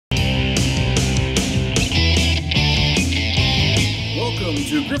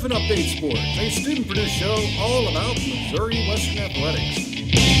to Griffon Update Sports, a student-produced show all about Missouri Western athletics.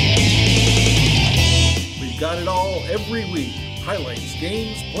 We've got it all every week. Highlights,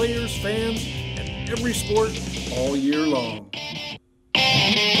 games, players, fans, and every sport all year long.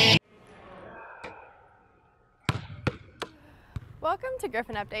 Welcome to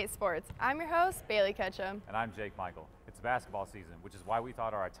Griffon Update Sports. I'm your host, Bailey Ketchum. And I'm Jake Michael. It's basketball season, which is why we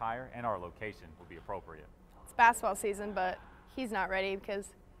thought our attire and our location would be appropriate. It's basketball season, but he's not ready because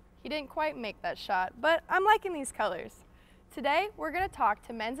he didn't quite make that shot, but I'm liking these colors. Today, we're going to talk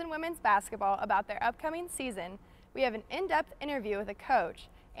to men's and women's basketball about their upcoming season. We have an in-depth interview with a coach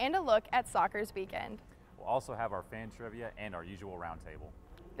and a look at soccer's weekend. We'll also have our fan trivia and our usual roundtable.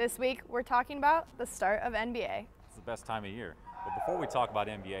 This week, we're talking about the start of NBA. It's the best time of year. But before we talk about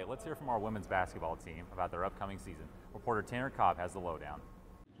NBA, let's hear from our women's basketball team about their upcoming season. Reporter Tanner Cobb has the lowdown.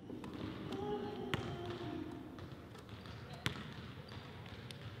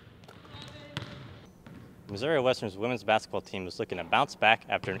 Missouri Western's women's basketball team is looking to bounce back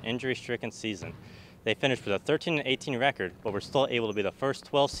after an injury-stricken season. They finished with a 13-18 record, but were still able to be the first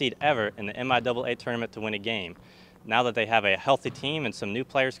 12 seed ever in the MIAA tournament to win a game. Now that they have a healthy team and some new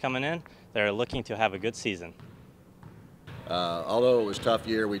players coming in, they're looking to have a good season. Although it was a tough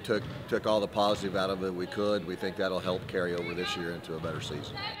year, we took all the positive out of it we could. We think that'll help carry over this year into a better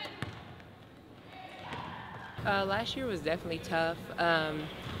season. Last year was definitely tough.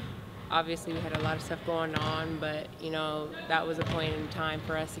 Obviously, we had a lot of stuff going on, but that was a point in time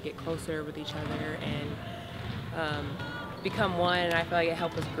for us to get closer with each other and become one. And I feel like it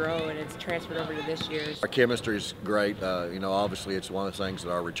helped us grow, and it's transferred over to this year. Our chemistry is great. Obviously, it's one of the things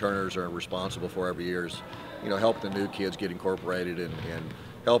that our returners are responsible for every year. Is, help the new kids get incorporated and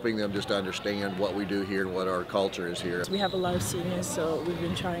helping them just understand what we do here and what our culture is here. We have a lot of seniors, so we've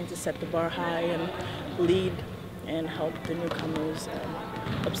been trying to set the bar high and lead and help the newcomers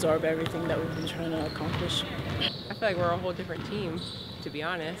absorb everything that we've been trying to accomplish. I feel like we're a whole different team, to be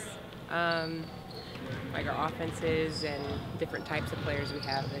honest. Like our offenses and different types of players we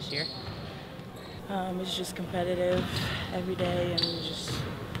have this year. It's just competitive every day, and we just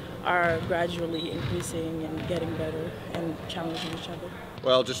are gradually increasing and getting better and challenging each other.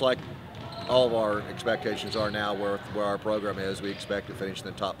 Well, just like all of our expectations are now where our program is, we expect to finish in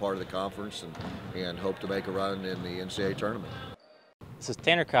the top part of the conference and hope to make a run in the NCAA tournament. This is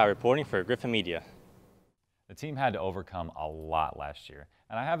Tanner Cobb reporting for Griffon Media. The team had to overcome a lot last year,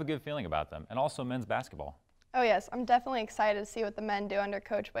 and I have a good feeling about them, and also men's basketball. Oh yes, I'm definitely excited to see what the men do under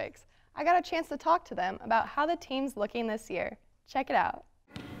Coach Wicks. I got a chance to talk to them about how the team's looking this year. Check it out.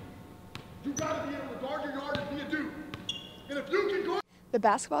 You gotta be able to guard your yard and be a dude. And if you can guard. The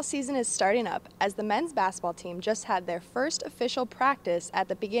basketball season is starting up as the men's basketball team just had their first official practice at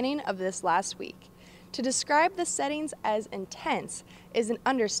the beginning of this last week. To describe the settings as intense is an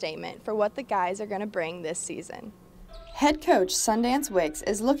understatement for what the guys are going to bring this season. Head coach Sundance Wicks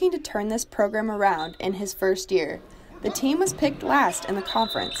is looking to turn this program around in his first year. The team was picked last in the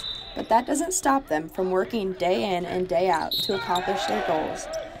conference, but that doesn't stop them from working day in and day out to accomplish their goals.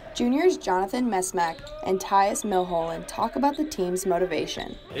 Juniors Jonathan Mesmack and Tyus Milholland talk about the team's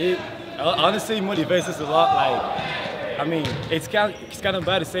motivation. It honestly motivates us a lot. It's kind of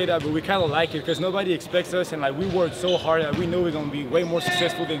bad to say that, but we kind of like it because nobody expects us, and we worked so hard that we knew we were going to be way more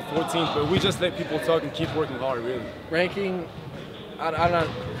successful than 14th, but we just let people talk and keep working hard, really. Ranking, I don't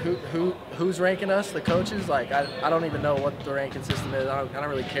know who's ranking us, the coaches. I don't even know what the ranking system is. I don't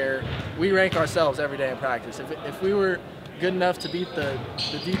really care. We rank ourselves every day in practice. If we were good enough to beat the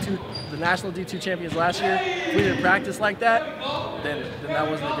national D2 champions last year, if we didn't practice like that, then that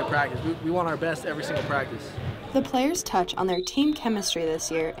wasn't a good practice. We want our best every single practice. The players touch on their team chemistry this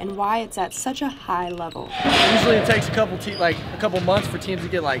year and why it's at such a high level. Usually it takes a couple months for teams to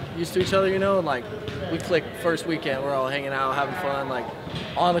get used to each other, and we click first weekend. We're all hanging out, having fun,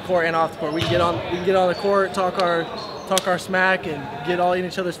 on the court and off the court. We can get on the court, talk our smack, and get all in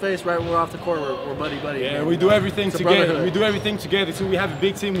each other's face. Right when we're off the court, we're buddy. Yeah, we do everything together. We do everything together too. We have a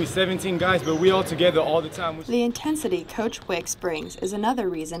big team with 17 guys, but we all together all the time. The intensity Coach Wicks brings is another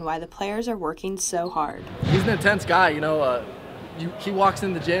reason why the players are working so hard. He's an intense guy, he walks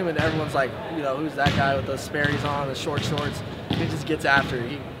in the gym and everyone's like, who's that guy with the Sperry's on, the short shorts? He just gets after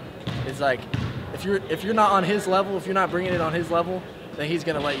it. It's like, if you're not on his level, if you're not bringing it on his level, then he's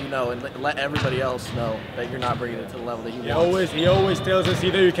going to let you know and let everybody else know that you're not bringing it to the level that he wants. He always tells us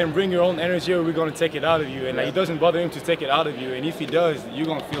either you can bring your own energy or we're going to take it out of you. And it doesn't bother him to take it out of you. And if he does, you're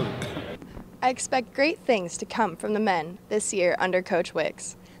going to feel it. I expect great things to come from the men this year under Coach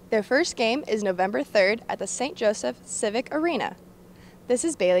Wicks. Their first game is November 3rd at the St. Joseph Civic Arena. This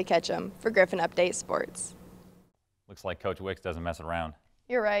is Bailey Ketchum for Griffon Update Sports. Looks like Coach Wicks doesn't mess around.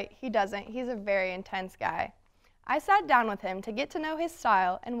 You're right, he doesn't. He's a very intense guy. I sat down with him to get to know his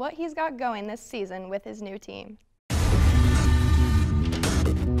style and what he's got going this season with his new team.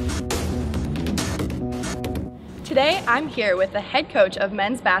 Today, I'm here with the head coach of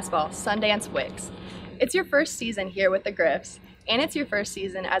men's basketball, Sundance Wicks. It's your first season here with the Griffs, and it's your first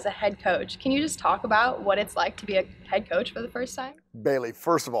season as a head coach. Can you just talk about what it's like to be a head coach for the first time? Bailey,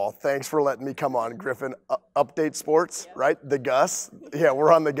 first of all, thanks for letting me come on Griffon Update Sports, right? The Gus. Yeah,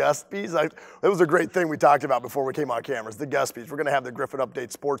 we're on the Guspies. It was a great thing we talked about before we came on cameras, the Guspies. We're going to have the Griffon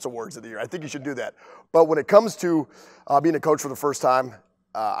Update Sports Awards of the year. I think you should do that. But when it comes to being a coach for the first time,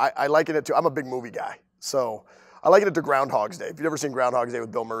 I liken it to, I'm a big movie guy. So I liken it to Groundhog's Day. If you've ever seen Groundhog's Day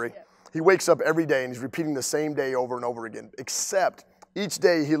with Bill Murray, he wakes up every day and he's repeating the same day over and over again, except each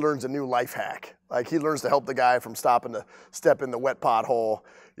day he learns a new life hack. Like he learns to help the guy from stopping to step in the wet pothole.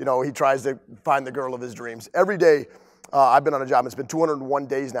 You know, he tries to find the girl of his dreams. Every day I've been on a job. It's been 201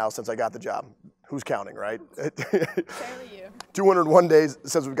 days now since I got the job. Who's counting, right? Fairly you. 201 days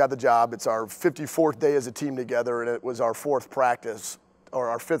since we've got the job. It's our 54th day as a team together, and it was our fourth practice, or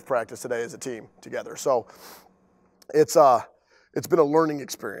our fifth practice today as a team together. So it's been a learning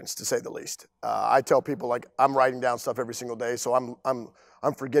experience, to say the least. I tell people, like, I'm writing down stuff every single day, so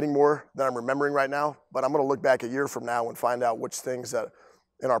I'm forgetting more than I'm remembering right now, but I'm going to look back a year from now and find out which things that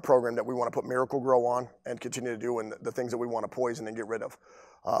in our program that we want to put Miracle Grow on and continue to do, and the things that we want to poison and get rid of.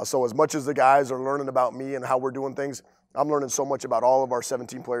 So as much as the guys are learning about me and how we're doing things, I'm learning so much about all of our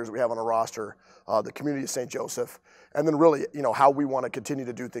 17 players that we have on our roster, the community of St. Joseph, and then really, you know, how we want to continue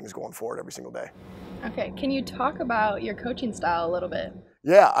to do things going forward every single day. Okay, can you talk about your coaching style a little bit?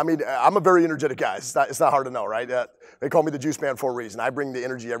 Yeah, I mean, I'm a very energetic guy. It's not hard to know, right? They call me the juice man for a reason. I bring the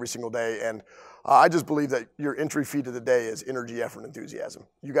energy every single day, and I just believe that your entry fee to the day is energy, effort, and enthusiasm.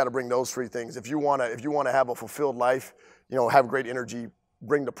 You got to bring those three things. If you want to have a fulfilled life, you know, have great energy,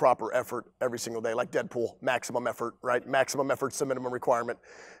 bring the proper effort every single day, like Deadpool, maximum effort, right? Maximum effort's the minimum requirement.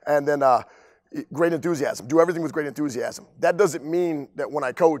 And then great enthusiasm. Do everything with great enthusiasm. That doesn't mean that when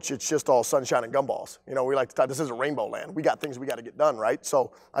I coach, it's just all sunshine and gumballs. You know, we like to talk, this isn't rainbow land. We got things we got to get done, right?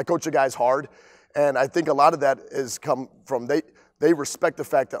 So I coach the guys hard, and I think a lot of that has come from they respect the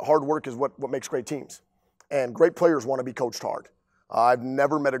fact that hard work is what makes great teams. And great players want to be coached hard. I've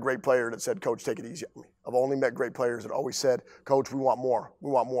never met a great player that said, Coach, take it easy on me. I've only met great players that always said, Coach, we want more.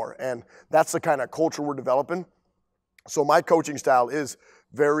 We want more. And that's the kind of culture we're developing. So my coaching style is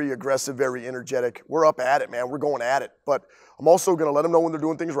very aggressive, very energetic. We're up at it, man. We're going at it. But I'm also going to let them know when they're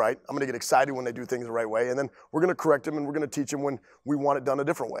doing things right. I'm going to get excited when they do things the right way. And then we're going to correct them, and we're going to teach them when we want it done a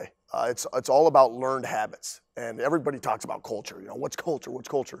different way. It's all about learned habits. And everybody talks about culture. You know, what's culture? What's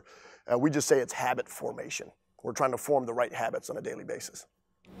culture? We just say it's habit formation. We're trying to form the right habits on a daily basis.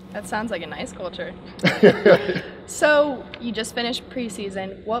 That sounds like a nice culture. So you just finished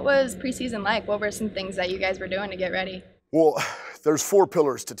preseason. What was preseason like? What were some things that you guys were doing to get ready? Well, there's 4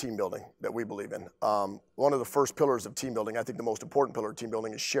 pillars to team building that we believe in. One of the first pillars of team building, I think the most important pillar of team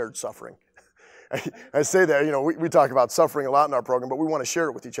building, is shared suffering. I say that, you know, we talk about suffering a lot in our program, but we want to share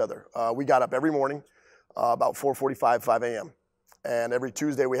it with each other. We got up every morning about 4:45, 5 a.m. And every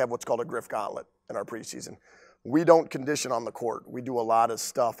Tuesday we have what's called a Griff Gauntlet in our preseason. We don't condition on the court. We do a lot of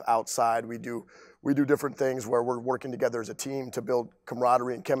stuff outside. We do different things where we're working together as a team to build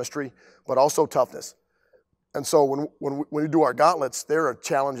camaraderie and chemistry, but also toughness. And so when we do our gauntlets, they're a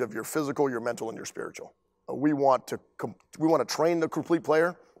challenge of your physical, your mental, and your spiritual. We want to train the complete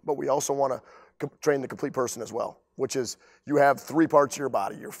player, but we also want to train the complete person as well, which is you have 3 parts of your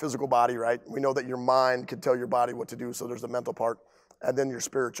body: your physical body, right? We know that your mind can tell your body what to do, so there's the mental part, and then your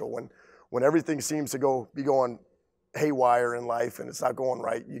spiritual. When everything seems to be going haywire in life and it's not going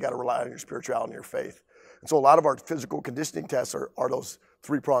right, you got to rely on your spirituality and your faith. And so a lot of our physical conditioning tests are those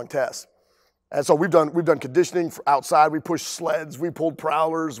 3-pronged tests. And so we've done conditioning for outside. We pushed sleds, we pulled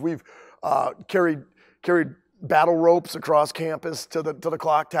prowlers, we've carried battle ropes across campus to the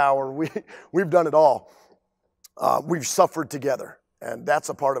clock tower. We've done it all. We've suffered together, and that's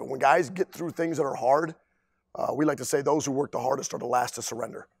a part of it. When guys get through things that are hard, we like to say those who work the hardest are the last to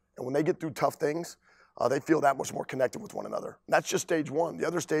surrender. And when they get through tough things, they feel that much more connected with one another. And that's just stage 1. The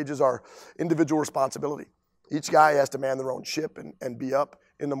other stages are individual responsibility. Each guy has to man their own ship and be up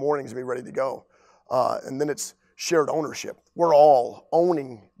in the mornings and be ready to go. And then it's shared ownership. We're all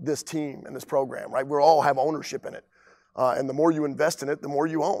owning this team and this program, right? We all have ownership in it. And the more you invest in it, the more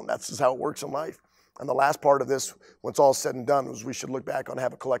you own. That's just how it works in life. And the last part of this, when it's all said and done, is we should look back on and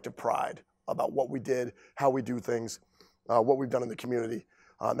have a collective pride about what we did, how we do things, what we've done in the community.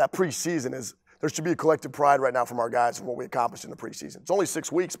 That preseason there should be a collective pride right now from our guys and what we accomplished in the preseason. It's only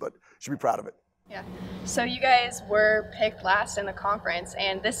 6 weeks, but should be proud of it. Yeah. So you guys were picked last in the conference,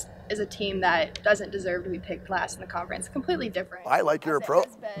 and this is a team that doesn't deserve to be picked last in the conference. Completely different. I like your approach,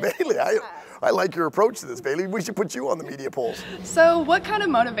 Bailey. I like your approach to this, Bailey. We should put you on the media polls. So what kind of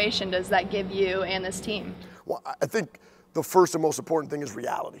motivation does that give you and this team? Well, I think the first and most important thing is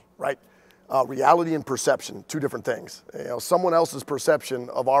reality, right? Reality and perception, two different things. You know, someone else's perception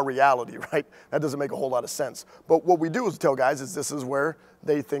of our reality, right? That doesn't make a whole lot of sense. But what we do is tell guys is this is where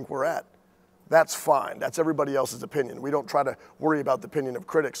they think we're at. That's fine. That's everybody else's opinion. We don't try to worry about the opinion of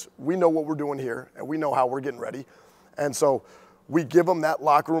critics. We know what we're doing here, and we know how we're getting ready. And so we give them that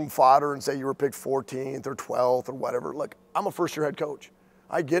locker room fodder and say you were picked 14th or 12th or whatever. Look, I'm a first-year head coach.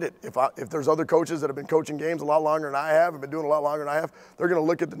 I get it. If there's other coaches that have been coaching games a lot longer than I have and been doing a lot longer than I have, they're going to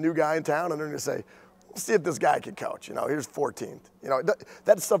look at the new guy in town and they're going to say, let's see if this guy can coach. You know, here's 14th. You know,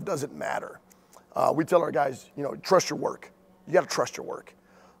 that stuff doesn't matter. We tell our guys, you know, trust your work. You got to trust your work.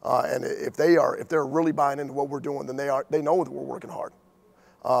 And if they're really buying into what we're doing, then they know that we're working hard.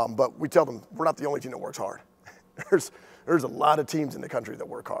 But we tell them we're not the only team that works hard. There's a lot of teams in the country that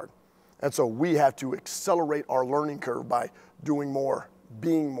work hard. And so we have to accelerate our learning curve by doing more,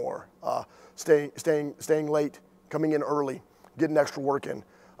 being more, staying late, coming in early, getting extra work in.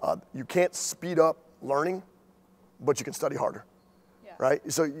 You can't speed up learning, but you can study harder. Right?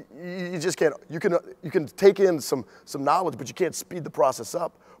 So you just can't. You can take in some knowledge, but you can't speed the process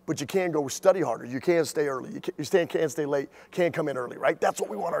up. But you can go study harder. You can stay early. You can't stay late. Can't come in early. Right? That's what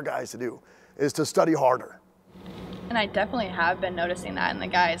we want our guys to do, is to study harder. And I definitely have been noticing that in the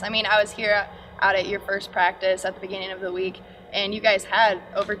guys. I mean, I was here out at your first practice at the beginning of the week, and you guys had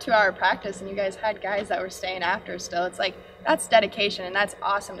over 2-hour practice, and you guys had guys that were staying after still. It's like, that's dedication, and that's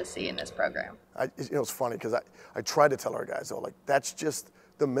awesome to see in this program. You know, it's funny because I try to tell our guys, though, like, that's just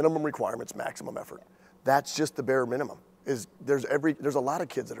the minimum requirements, maximum effort. That's just the bare minimum. There's a lot of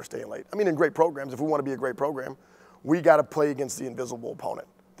kids that are staying late. I mean, in great programs, if we want to be a great program, we got to play against the invisible opponent,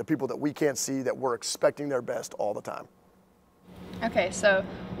 the people that we can't see, that we're expecting their best all the time. Okay, so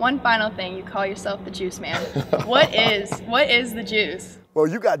one final thing, you call yourself the Juice Man. What is the juice? Well,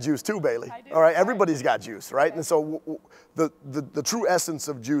 you got juice too, Bailey. All right, everybody's got juice, right? And so the true essence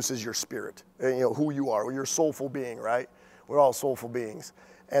of juice is your spirit, and, you know, who you are. You're a soulful being, right? We're all soulful beings.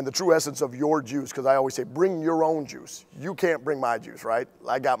 And the true essence of your juice, because I always say, bring your own juice. You can't bring my juice, right?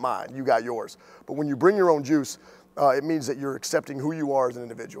 I got mine, you got yours. But when you bring your own juice, it means that you're accepting who you are as an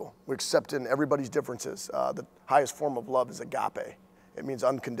individual. We're accepting everybody's differences. The highest form of love is agape. It means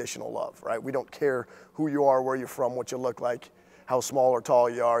unconditional love, right? We don't care who you are, where you're from, what you look like, how small or tall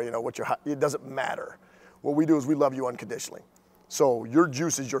you are, you know, it doesn't matter. What we do is we love you unconditionally. So your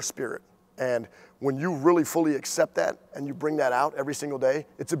juice is your spirit. And when you really fully accept that and you bring that out every single day,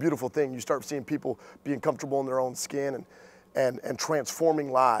 it's a beautiful thing. You start seeing people being comfortable in their own skin and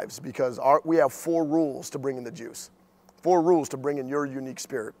transforming lives, because we have 4 rules to bring in the juice. 4 rules to bring in your unique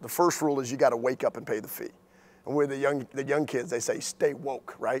spirit. The first rule is you got to wake up and pay the fee. And with the young kids, they say, stay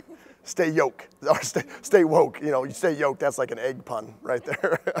woke, right? Stay yoke, or stay woke. You know, you stay yoked, that's like an egg pun right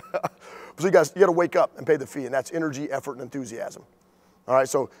there. So you got to wake up and pay the fee, and that's energy, effort, and enthusiasm. All right,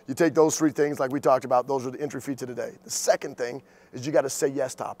 so you take those 3 things like we talked about, those are the entry fee to today. The second thing is you got to say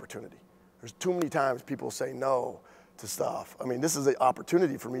yes to opportunity. There's too many times people say no to stuff. I mean, this is an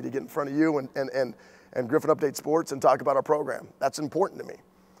opportunity for me to get in front of you and Griffon Update Sports and talk about our program. That's important to me.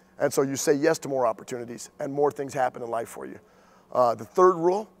 And so you say yes to more opportunities, and more things happen in life for you. The third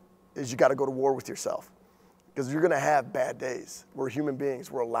rule is you got to go to war with yourself, because you're going to have bad days. We're human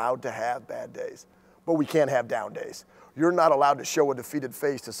beings. We're allowed to have bad days, but we can't have down days. You're not allowed to show a defeated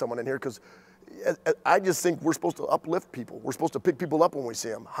face to someone in here, because I just think we're supposed to uplift people. We're supposed to pick people up when we see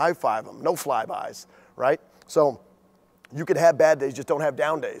them, high five them, no flybys, right? So you could have bad days, just don't have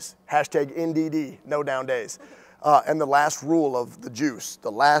down days. Hashtag NDD, no down days. And the last rule of the juice,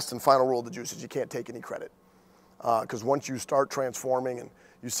 the last and final rule of the juice, is you can't take any credit. Because once you start transforming and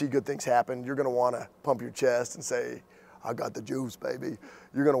you see good things happen, you're going to want to pump your chest and say, I got the juice, baby.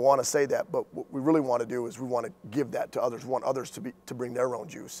 You're going to want to say that, but what we really want to do is we want to give that to others. We want others to bring their own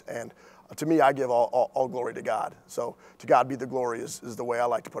juice. And to me, I give all glory to God. So to God be the glory is the way I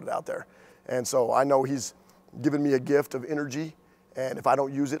like to put it out there. And so I know He's given me a gift of energy, and if I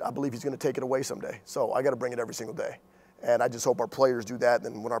don't use it, I believe He's going to take it away someday. So I got to bring it every single day. And I just hope our players do that.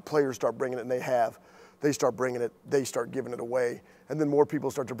 And when our players start bringing it, and they start bringing it, they start giving it away. And then more people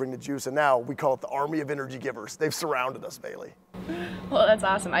start to bring the juice. And now we call it the army of energy givers. They've surrounded us, Bailey. Well, that's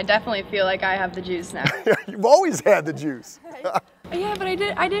awesome. I definitely feel like I have the juice now. You've always had the juice. Yeah, but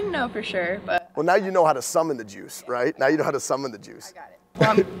I didn't know for sure. But well, now you know how to summon the juice, right? Now you know how to summon the juice. I got it.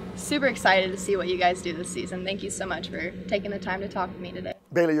 Well, I'm super excited to see what you guys do this season. Thank you so much for taking the time to talk with me today.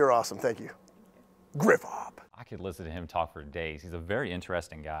 Bailey, you're awesome. Thank you. Griffon. I could listen to him talk for days. He's a very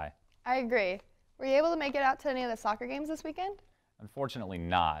interesting guy. I agree. Were you able to make it out to any of the soccer games this weekend? Unfortunately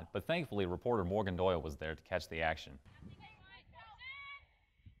not, but thankfully reporter Morgan Doyle was there to catch the action.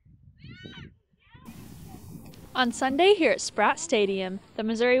 On Sunday here at Spratt Stadium, the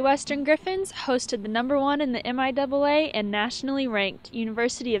Missouri Western Griffons hosted the #1 in the MIAA and nationally ranked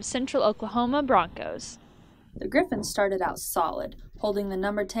University of Central Oklahoma Broncos. The Griffons started out solid, holding the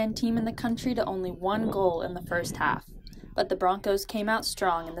 #10 team in the country to only 1 goal in the first half. But the Broncos came out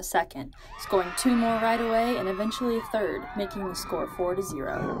strong in the second, scoring 2 more right away and eventually a third, making the score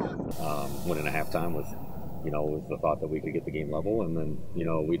 4-0. Went into halftime with the thought that we could get the game level, and then,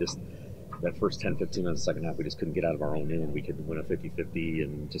 we just, that first 10-15 minutes, second half, we just couldn't get out of our own end. We could win a 50-50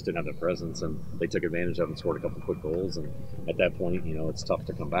 and just didn't have the presence, and they took advantage of it and scored a couple quick goals, and at that point, it's tough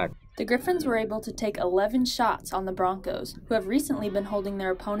to come back. The Griffons were able to take 11 shots on the Broncos, who have recently been holding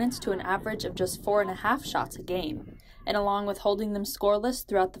their opponents to an average of just 4.5 shots a game. And along with holding them scoreless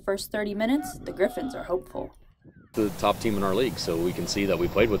throughout the first 30 minutes, the Griffons are hopeful. The top team in our league, so we can see that we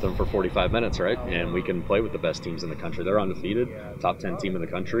played with them for 45 minutes, right? And we can play with the best teams in the country. They're undefeated, top 10 team in the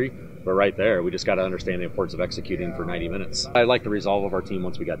country, but right there, we just got to understand the importance of executing for 90 minutes. I like the resolve of our team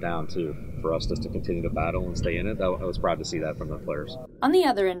once we got down, too, for us just to continue to battle and stay in it. I was proud to see that from the players. On the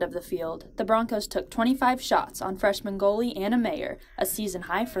other end of the field, the Broncos took 25 shots on freshman goalie Anna Mayer, a season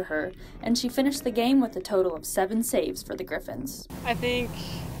high for her, and she finished the game with a total of 7 saves for the Griffons. I think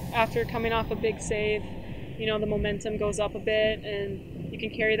after coming off a big save, the momentum goes up a bit, and you can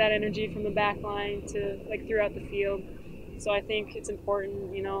carry that energy from the back line to throughout the field. So I think it's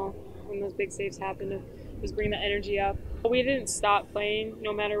important, when those big saves happen, to just bring the energy up. We didn't stop playing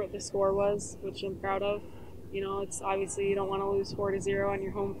no matter what the score was, which I'm proud of. It's obviously you don't want to lose 4-0 on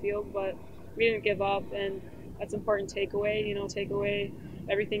your home field, but we didn't give up, and that's an important takeaway. Take away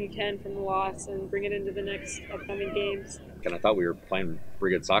everything you can from the loss and bring it into the next upcoming games. And I thought we were playing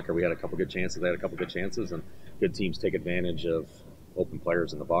pretty good soccer. We had a couple good chances. They had a couple good chances, and good teams take advantage of open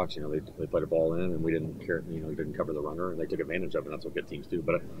players in the box. They played a ball in, and we didn't care. Didn't cover the runner, and they took advantage of it. And that's what good teams do.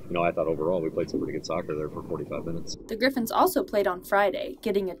 But I thought overall we played some pretty good soccer there for 45 minutes. The Griffons also played on Friday,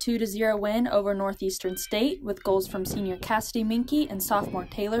 getting a 2-0 win over Northeastern State with goals from senior Cassidy Minke and sophomore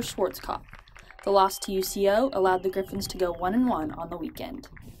Taylor Schwartzkopf. The loss to UCO allowed the Griffons to go 1-1 on the weekend.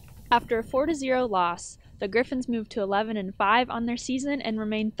 After a 4-0 loss, the Griffons moved to 11-5 on their season and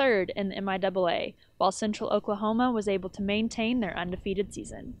remained third in the MIAA, while Central Oklahoma was able to maintain their undefeated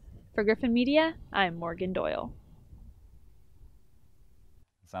season. For Griffon Media, I'm Morgan Doyle.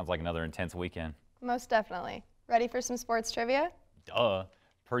 Sounds like another intense weekend. Most definitely. Ready for some sports trivia? Duh.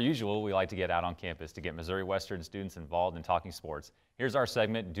 Per usual, we like to get out on campus to get Missouri Western students involved in talking sports. Here's our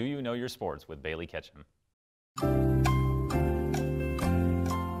segment, Do You Know Your Sports, with Bailey Ketchum.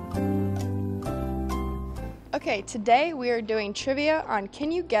 Okay, today we are doing trivia on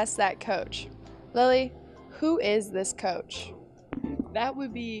Can You Guess That Coach? Lily, who is this coach? That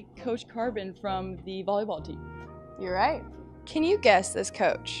would be Coach Carbon from the volleyball team. You're right. Can you guess this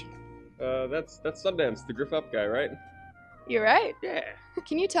coach? That's Sundance, the Griffon guy, right? You're right. Yeah.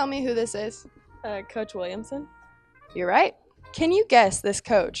 Can you tell me who this is? Coach Williamson. You're right. Can you guess this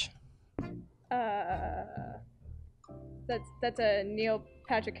coach? That's a Neil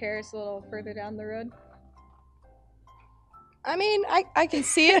Patrick Harris a little further down the road. I mean, I can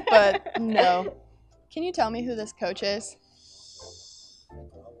see it, but no. Can you tell me who this coach is?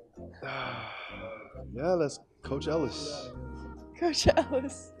 Yeah, that's Coach Ellis. Coach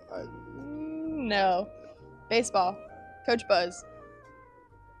Ellis. No. Baseball. Coach Buzz.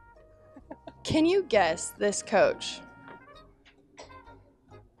 Can you guess this coach?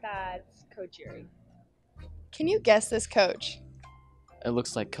 That's Coach Yuri. Can you guess this coach? It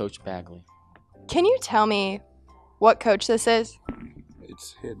looks like Coach Bagley. Can you tell me what coach this is?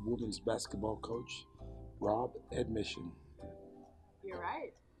 It's head women's basketball coach, Rob Admission. You're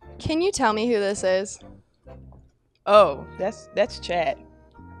right. Can you tell me who this is? Oh, that's Chad.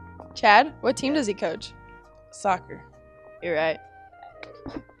 Chad? What team does he coach? Soccer. You're right.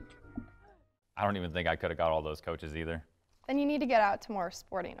 I don't even think I could have got all those coaches either. Then you need to get out to more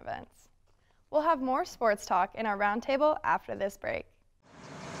sporting events. We'll have more sports talk in our roundtable after this break.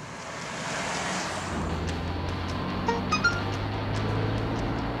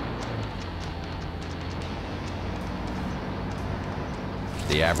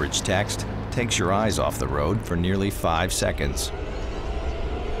 The average text takes your eyes off the road for nearly 5 seconds.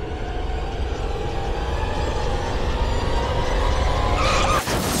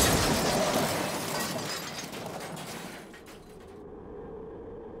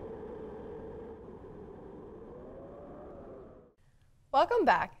 Welcome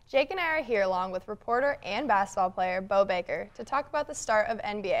back. Jake and I are here along with reporter and basketball player Bo Baker to talk about the start of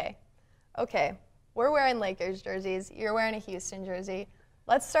NBA. Okay, we're wearing Lakers jerseys. You're wearing a Houston jersey.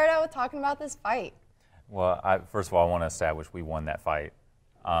 Let's start out with talking about this fight. Well, first of all, I want to establish we won that fight.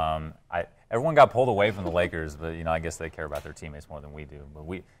 Everyone got pulled away from the Lakers, but I guess they care about their teammates more than we do. But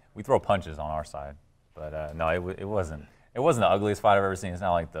we throw punches on our side. But no, it wasn't the ugliest fight I've ever seen. It's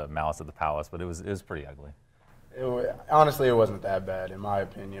not like the Malice at the Palace, but it was pretty ugly. Honestly, it wasn't that bad in my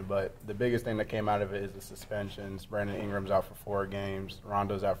opinion, but the biggest thing that came out of it is the suspensions. Brandon Ingram's out for 4 games,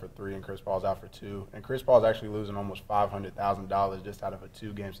 Rondo's out for 3, and Chris Paul's out for 2. And Chris Paul's actually losing almost $500,000 just out of a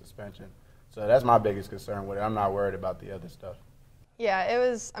 2-game suspension. So that's my biggest concern with it. I'm not worried about the other stuff. Yeah, it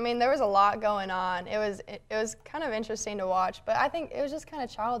was. I mean, there was a lot going on. It was kind of interesting to watch, but I think it was just kind of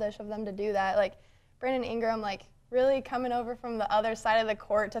childish of them to do that. Like Brandon Ingram, really coming over from the other side of the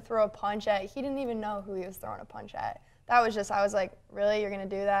court to throw a punch at. He didn't even know who he was throwing a punch at. That was just, I was like, really, you're going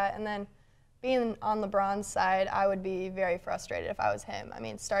to do that? And then being on LeBron's side, I would be very frustrated if I was him. I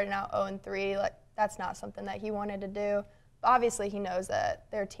mean, starting out 0-3, that's not something that he wanted to do. Obviously, he knows that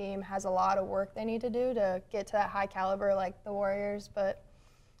their team has a lot of work they need to do to get to that high caliber like the Warriors. But,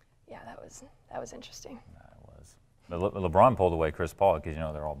 yeah, that was interesting. It was. But LeBron pulled away Chris Paul because,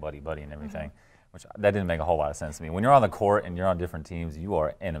 they're all buddy-buddy and everything. Mm-hmm. Which that didn't make a whole lot of sense to me. When you're on the court and you're on different teams, you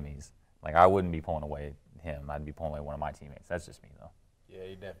are enemies. I wouldn't be pulling away him. I'd be pulling away one of my teammates. That's just me, though. Yeah,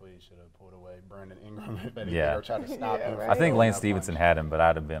 he definitely should have pulled away Brandon Ingram if anything, or tried to stop him. Right. I think Lance Stevenson had him, but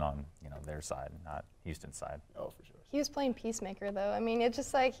I'd have been on their side, not Houston's side. Oh, for sure. He was playing peacemaker, though. I mean, it's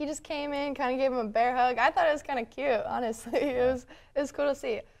just he just came in, kind of gave him a bear hug. I thought it was kind of cute, honestly. It was cool to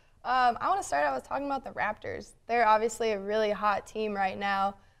see. I want to start out with talking about the Raptors. They're obviously a really hot team right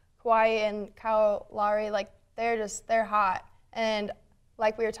now. Kawhi and Kyle Lowry, they're hot. And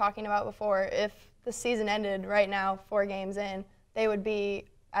like we were talking about before, if the season ended right now, 4 games in, they would be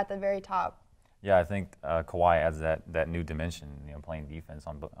at the very top. Yeah, I think Kawhi adds that new dimension, playing defense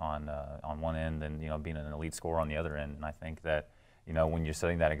on one end and, being an elite scorer on the other end. And I think that, when you're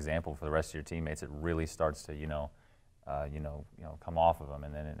setting that example for the rest of your teammates, it really starts to, come off of them.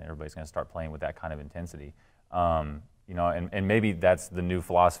 And then everybody's going to start playing with that kind of intensity. And maybe that's the new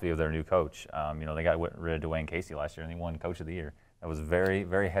philosophy of their new coach. They got rid of Dwayne Casey last year, and he won Coach of the Year. That was very,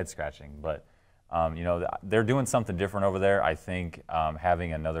 very head-scratching. But, they're doing something different over there. I think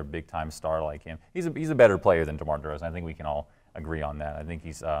having another big-time star like him, he's a better player than DeMar DeRozan. I think we can all agree on that. I think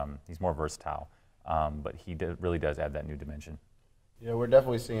he's more versatile, but he really does add that new dimension. Yeah, we're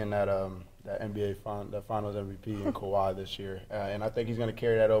definitely seeing that NBA Finals MVP in Kawhi this year, and I think he's going to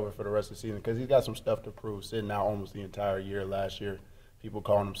carry that over for the rest of the season because he's got some stuff to prove. Sitting out almost the entire year last year, people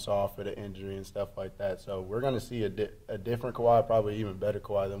calling him soft for the injury and stuff like that. So we're going to see a different Kawhi, probably even better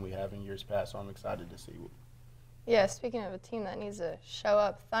Kawhi than we have in years past. So I'm excited to see. Yeah, speaking of a team that needs to show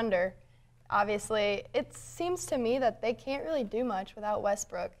up, Thunder. Obviously, it seems to me that they can't really do much without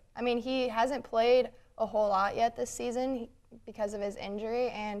Westbrook. I mean, he hasn't played a whole lot yet this season because of his injury,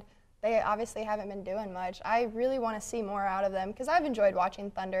 and they obviously haven't been doing much. I really want to see more out of them because I've enjoyed watching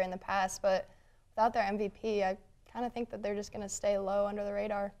Thunder in the past, but without their MVP, I kind of think that they're just going to stay low under the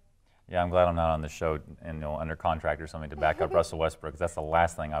radar. Yeah, I'm glad I'm not on the show and under contract or something to back up Russell Westbrook because that's the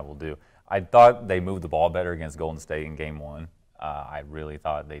last thing I will do. I thought they moved the ball better against Golden State in Game 1. I really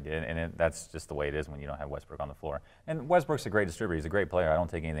thought they did, and that's just the way it is when you don't have Westbrook on the floor. And Westbrook's a great distributor. He's a great player. I don't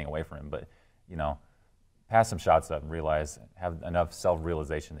take anything away from him, but, pass some shots up and have enough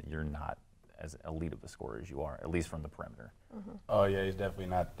self-realization that you're not as elite of a scorer as you are, at least from the perimeter. Mm-hmm. Oh, yeah, he's definitely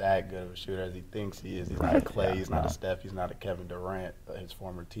not that good of a shooter as he thinks he is. He's not a Clay, he's not a Steph, he's not a Kevin Durant, his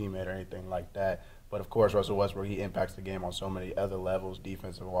former teammate or anything like that. But, of course, Russell Westbrook, he impacts the game on so many other levels,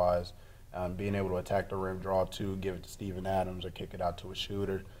 defensive-wise, being able to attack the rim, draw 2, give it to Steven Adams or kick it out to a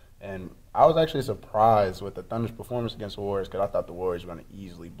shooter. And I was actually surprised with the Thunder's performance against the Warriors because I thought the Warriors were going to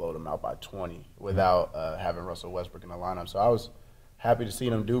easily blow them out by 20 without having Russell Westbrook in the lineup. So I was happy to see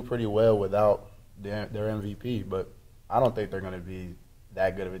them do pretty well without their MVP, but I don't think they're going to be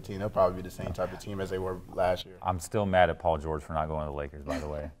that good of a team. They'll probably be the same type of team as they were last year. I'm still mad at Paul George for not going to the Lakers, by the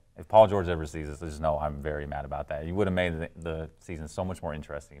way. If Paul George ever sees this, just know I'm very mad about that. He would have made the season so much more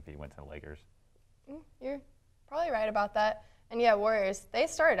interesting if he went to the Lakers. You're probably right about that. And, yeah, Warriors, they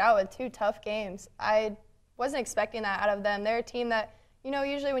started out with 2 tough games. I wasn't expecting that out of them. They're a team that,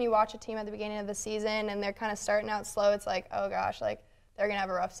 usually when you watch a team at the beginning of the season and they're kind of starting out slow, it's like, oh, gosh, they're going to have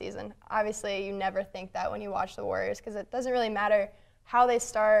a rough season. Obviously, you never think that when you watch the Warriors because it doesn't really matter how they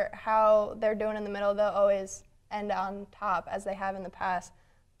start, how they're doing in the middle. They'll always end on top as they have in the past.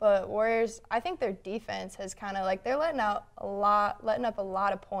 But Warriors, I think their defense has kind of they're letting up a lot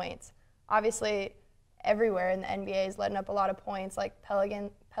of points. Obviously, everywhere in the NBA is letting up a lot of points, like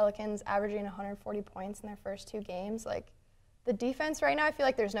Pelicans averaging 140 points in their first 2 games. Like, the defense right now, I feel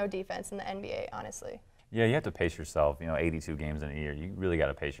like there's no defense in the NBA, honestly. Yeah, you have to pace yourself. 82 games in a year. You really got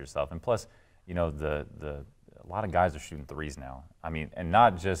to pace yourself. And plus, a lot of guys are shooting threes now. I mean, and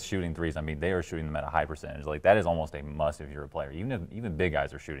not just shooting threes. I mean, they are shooting them at a high percentage. Like, that is almost a must if you're a player. Even big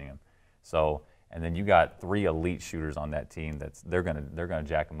guys are shooting them. So, and then you got 3 elite shooters on that team. They're gonna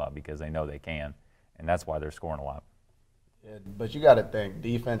jack them up because they know they can, and that's why they're scoring a lot. Yeah, but you got to think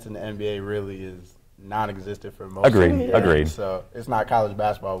defense in the NBA really is non-existent for most. Agreed. So it's not college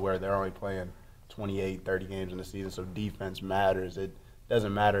basketball where they're only playing 28, 30 games in the season. So defense matters. It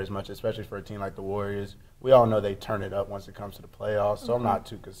doesn't matter as much, especially for a team like the Warriors. We all know they turn it up once it comes to the playoffs, so I'm not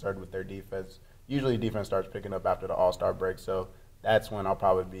too concerned with their defense. Usually defense starts picking up after the All-Star break, so that's when I'll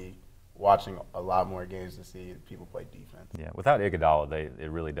probably be watching a lot more games to see people play defense. Yeah, without Iguodala,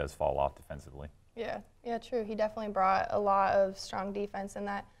 it really does fall off defensively. Yeah, true. He definitely brought a lot of strong defense in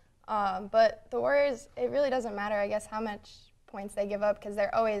that. But the Warriors, it really doesn't matter, I guess, how much points they give up because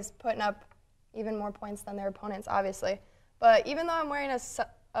they're always putting up even more points than their opponents, obviously. But even though I'm wearing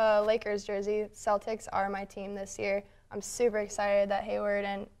a Lakers jersey, Celtics are my team this year. I'm super excited that Hayward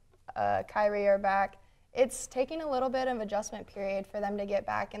and Kyrie are back. It's taking a little bit of adjustment period for them to get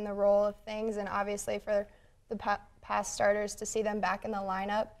back in the role of things, and obviously for the past starters to see them back in the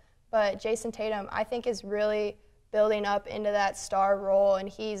lineup. But Jason Tatum, I think, is really building up into that star role, and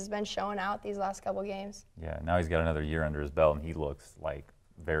he's been showing out these last couple games. Yeah, now he's got another year under his belt, and he looks like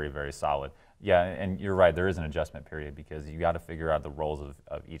very, very solid. Yeah, and you're right, there is an adjustment period because you got to figure out the roles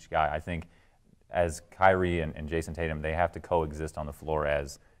of each guy. I think as Kyrie and Jason Tatum, they have to coexist on the floor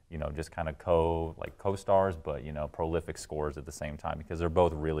as, just kind of co-stars, but, prolific scorers at the same time because they're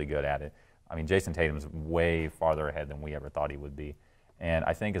both really good at it. I mean, Jason Tatum's way farther ahead than we ever thought he would be. And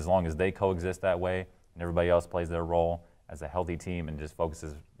I think as long as they coexist that way and everybody else plays their role as a healthy team and just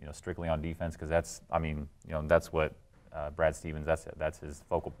focuses, strictly on defense, because that's what Brad Stevens, that's his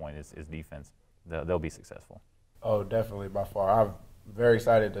focal point is defense. They'll be successful. Oh, definitely, by far. I'm very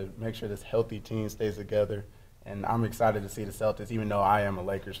excited to make sure this healthy team stays together, and I'm excited to see the Celtics, even though I am a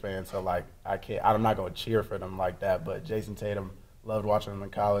Lakers fan, so I'm not going to cheer for them like that, but Jason Tatum, loved watching him in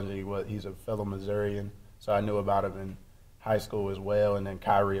college. He's a fellow Missourian, so I knew about him in high school as well, and then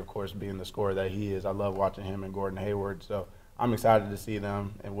Kyrie, of course, being the scorer that he is. I love watching him and Gordon Hayward, so I'm excited to see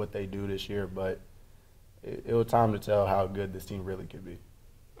them and what they do this year, but it was time to tell how good this team really could be.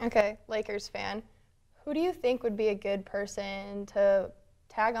 Okay, Lakers fan. Who do you think would be a good person to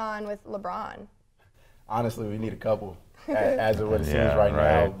tag on with LeBron? Honestly, we need a couple, as of what it seems right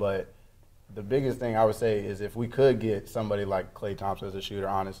now. But the biggest thing I would say is if we could get somebody like Klay Thompson as a shooter,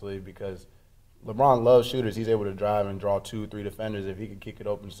 honestly, because LeBron loves shooters. He's able to drive and draw 2-3 defenders. If he could kick it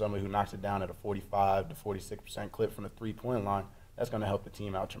open to somebody who knocks it down at a 45 to 46% clip from the three-point line, that's going to help the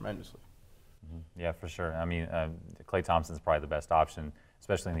team out tremendously. Yeah, for sure. I mean, Klay Thompson's probably the best option,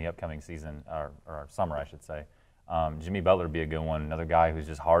 especially in the upcoming season, or summer, I should say. Jimmy Butler would be a good one, another guy who's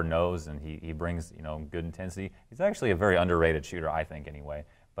just hard-nosed and he brings, good intensity. He's actually a very underrated shooter, I think, anyway.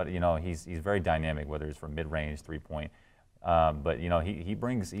 But, he's very dynamic, whether it's from mid-range, three-point. But, he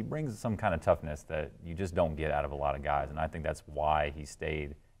brings some kind of toughness that you just don't get out of a lot of guys, and I think that's why he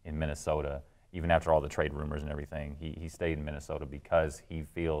stayed in Minnesota. Even after all the trade rumors and everything, he stayed in Minnesota because he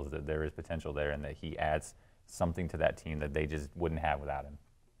feels that there is potential there and that he adds something to that team that they just wouldn't have without him.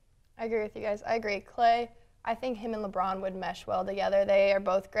 I agree with you guys. I agree. Klay, I think him and LeBron would mesh well together. They are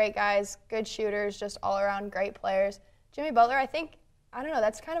both great guys, good shooters, just all-around great players. Jimmy Butler, I don't know,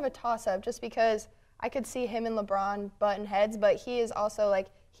 that's kind of a toss-up just because I could see him and LeBron button heads, but he is also,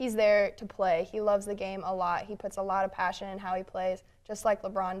 he's there to play. He loves the game a lot. He puts a lot of passion in how he plays, just like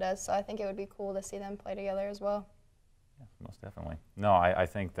LeBron does. So I think it would be cool to see them play together as well. Yeah, most definitely. No, I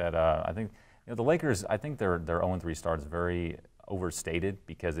think that the Lakers, I think their 0-3 start is very overstated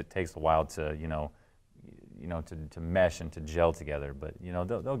because it takes a while to to mesh and to gel together. But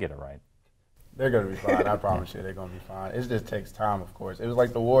they'll get it right. They're going to be fine. I promise you, they're going to be fine. It just takes time, of course. It was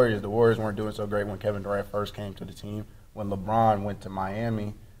like the Warriors. The Warriors weren't doing so great when Kevin Durant first came to the team. When LeBron went to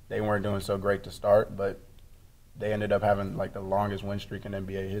Miami, they weren't doing so great to start, but they ended up having the longest win streak in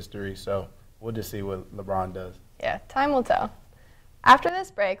NBA history. So we'll just see what LeBron does. Yeah, time will tell. After this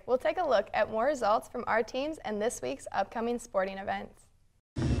break, we'll take a look at more results from our teams and this week's upcoming sporting events.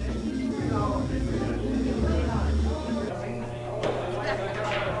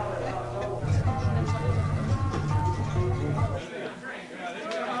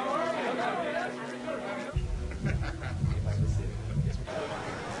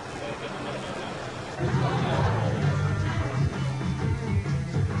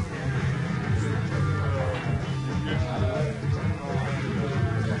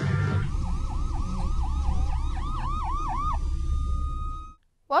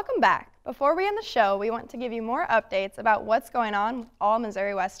 Welcome back. Before we end the show, we want to give you more updates about what's going on with all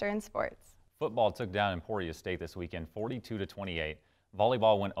Missouri Western sports. Football took down Emporia State this weekend 42-28.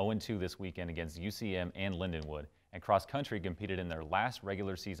 Volleyball went 0-2 this weekend against UCM and Lindenwood. And cross country competed in their last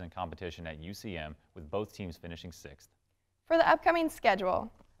regular season competition at UCM, with both teams finishing 6th. For the upcoming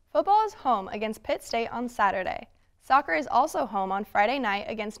schedule, football is home against Pitt State on Saturday. Soccer is also home on Friday night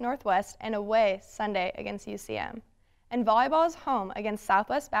against Northwest and away Sunday against UCM. And volleyball is home against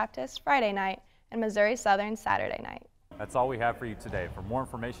Southwest Baptist Friday night and Missouri Southern Saturday night. That's all we have for you today. For more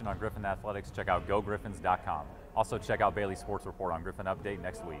information on Griffon Athletics, check out gogriffons.com. Also check out Bailey's Sports Report on Griffon Update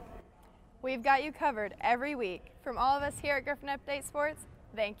next week. We've got you covered every week. From all of us here at Griffon Update Sports,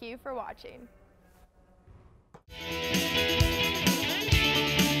 thank you for watching.